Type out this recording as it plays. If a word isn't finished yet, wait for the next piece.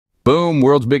Boom,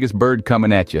 world's biggest bird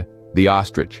coming at you, the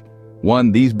ostrich.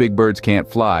 1, these big birds can't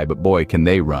fly, but boy, can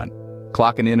they run.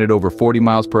 Clocking in at over 40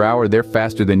 miles per hour, they're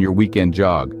faster than your weekend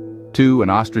jog. 2, an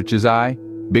ostrich's eye,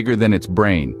 bigger than its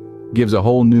brain. Gives a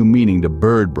whole new meaning to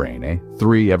bird brain, eh?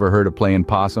 3, ever heard of playing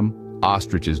possum?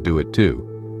 Ostriches do it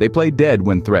too. They play dead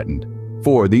when threatened.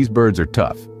 4, these birds are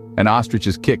tough. An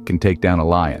ostrich's kick can take down a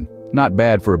lion. Not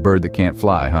bad for a bird that can't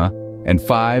fly, huh? And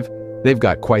 5, they've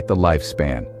got quite the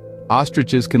lifespan.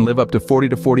 Ostriches can live up to 40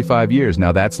 to 45 years,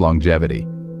 now that's longevity.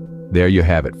 There you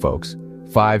have it, folks.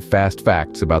 5 fast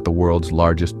facts about the world's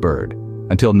largest bird.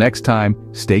 Until next time,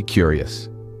 stay curious.